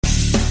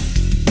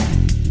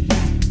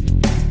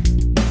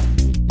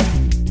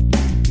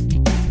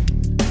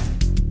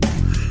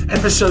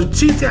episode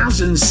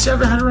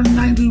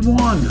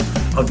 2791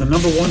 of the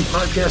number one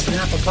podcast in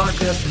Apple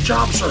Podcast for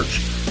job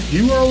search.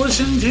 You are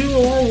listening to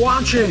or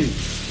watching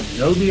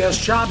No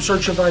BS Job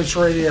Search Advice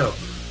Radio.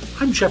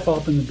 I'm Jeff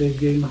Altman, the Big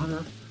Game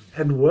Hunter,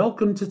 and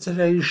welcome to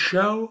today's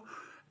show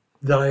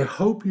that I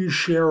hope you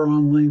share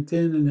on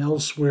LinkedIn and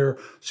elsewhere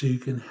so you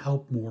can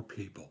help more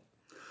people.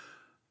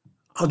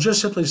 I'll just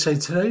simply say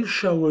today's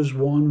show is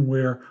one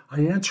where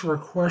I answer a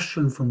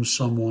question from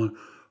someone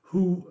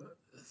who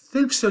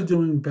thinks they're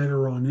doing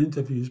better on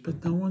interviews,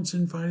 but no one's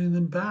inviting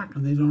them back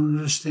and they don't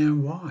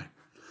understand why.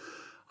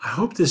 I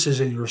hope this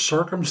isn't your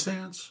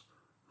circumstance.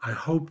 I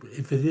hope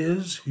if it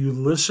is, you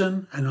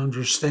listen and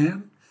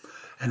understand,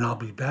 and I'll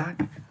be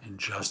back in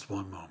just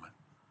one moment.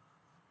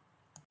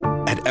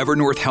 At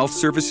Evernorth Health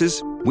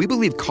Services, we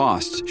believe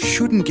costs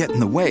shouldn't get in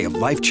the way of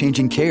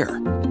life-changing care,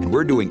 and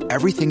we're doing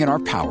everything in our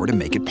power to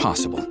make it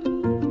possible.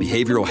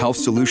 Behavioral health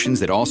solutions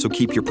that also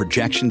keep your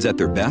projections at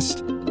their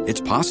best? It's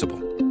possible.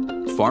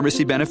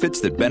 Pharmacy benefits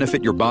that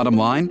benefit your bottom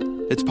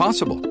line? It's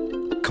possible.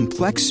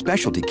 Complex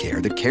specialty care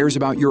that cares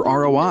about your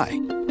ROI?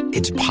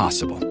 It's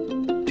possible.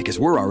 Because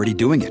we're already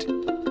doing it.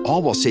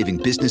 All while saving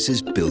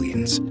businesses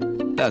billions.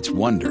 That's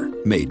Wonder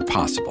made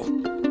possible.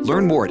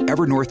 Learn more at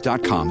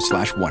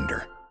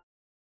evernorth.com/wonder.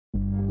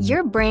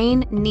 Your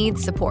brain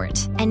needs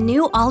support, and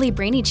new Ollie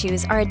Brainy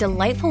Chews are a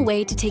delightful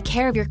way to take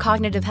care of your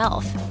cognitive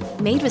health.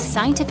 Made with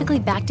scientifically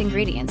backed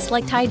ingredients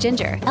like Thai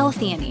ginger,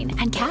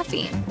 L-theanine, and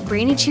caffeine,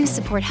 Brainy Chews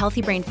support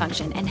healthy brain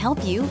function and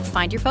help you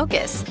find your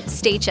focus,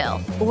 stay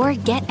chill, or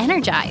get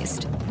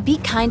energized. Be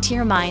kind to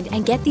your mind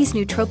and get these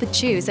nootropic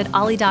chews at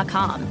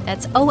ollie.com.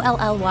 That's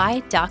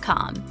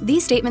OLLY.com.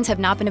 These statements have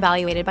not been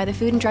evaluated by the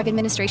Food and Drug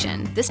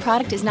Administration. This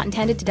product is not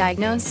intended to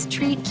diagnose,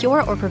 treat,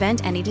 cure, or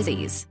prevent any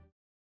disease.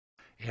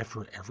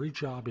 After every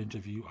job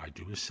interview, I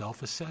do a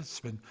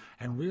self-assessment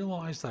and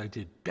realize that I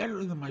did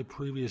better than my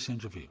previous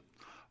interview.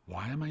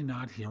 Why am I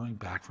not hearing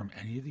back from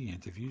any of the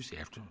interviews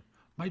after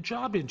my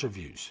job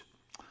interviews?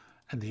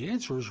 And the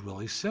answer is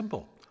really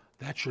simple.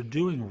 That you're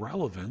doing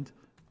relevant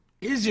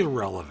is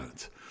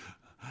irrelevant.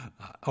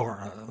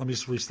 Let me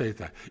restate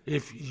that.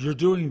 If you're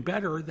doing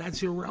better,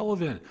 that's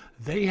irrelevant.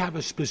 They have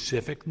a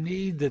specific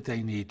need that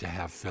they need to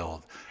have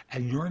filled,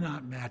 and you're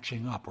not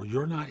matching up, or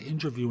you're not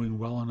interviewing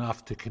well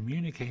enough to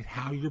communicate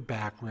how your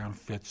background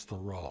fits the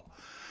role.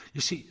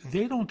 You see,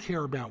 they don't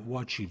care about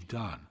what you've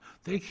done.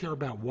 They care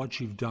about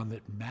what you've done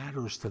that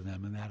matters to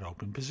them in that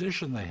open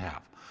position they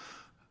have.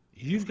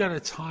 You've got to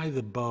tie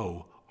the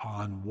bow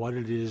on what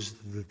it is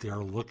that they're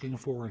looking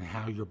for and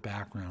how your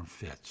background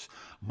fits.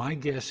 My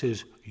guess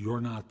is you're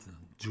not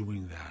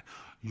doing that.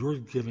 You're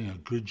giving a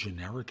good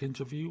generic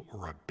interview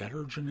or a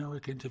better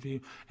generic interview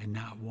and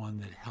not one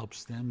that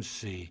helps them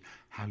see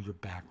how your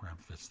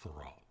background fits the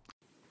role.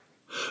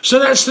 So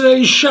that's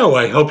today's show.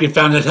 I hope you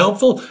found it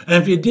helpful.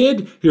 And if you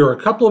did, here are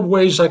a couple of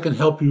ways I can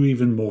help you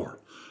even more.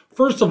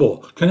 First of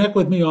all, connect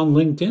with me on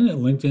LinkedIn at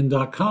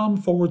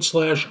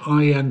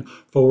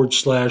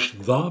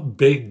linkedin.com/IN/The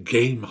Big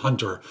Game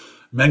Hunter.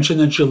 Mention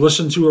that you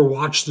listen to or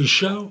watch the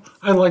show.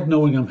 I like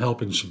knowing I'm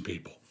helping some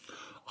people.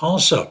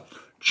 Also,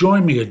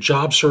 join me at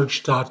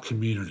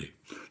jobsearch.community.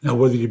 Now,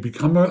 whether you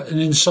become an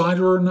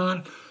insider or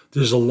not,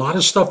 there's a lot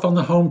of stuff on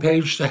the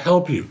homepage to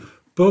help you.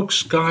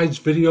 Books, guides,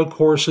 video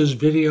courses,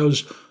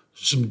 videos,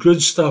 some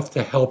good stuff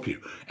to help you.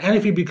 And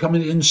if you become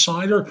an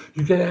insider,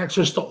 you get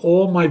access to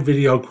all my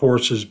video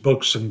courses,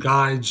 books, and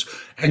guides,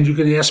 and you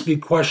can ask me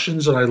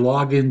questions, and I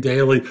log in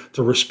daily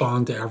to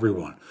respond to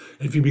everyone.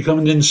 If you become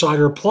an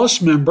Insider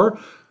Plus member,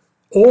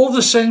 all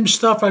the same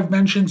stuff I've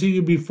mentioned to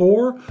you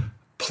before,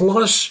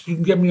 plus you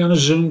can get me on a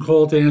Zoom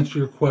call to answer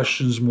your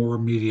questions more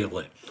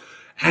immediately.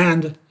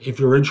 And if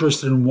you're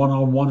interested in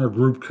one-on-one or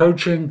group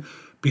coaching,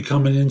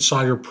 become an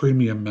Insider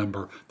Premium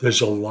member.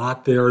 There's a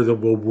lot there that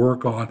we'll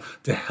work on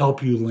to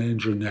help you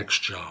land your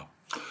next job.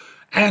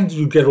 And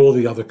you get all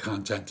the other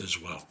content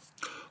as well.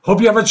 Hope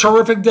you have a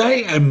terrific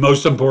day, and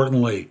most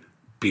importantly,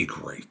 be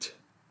great.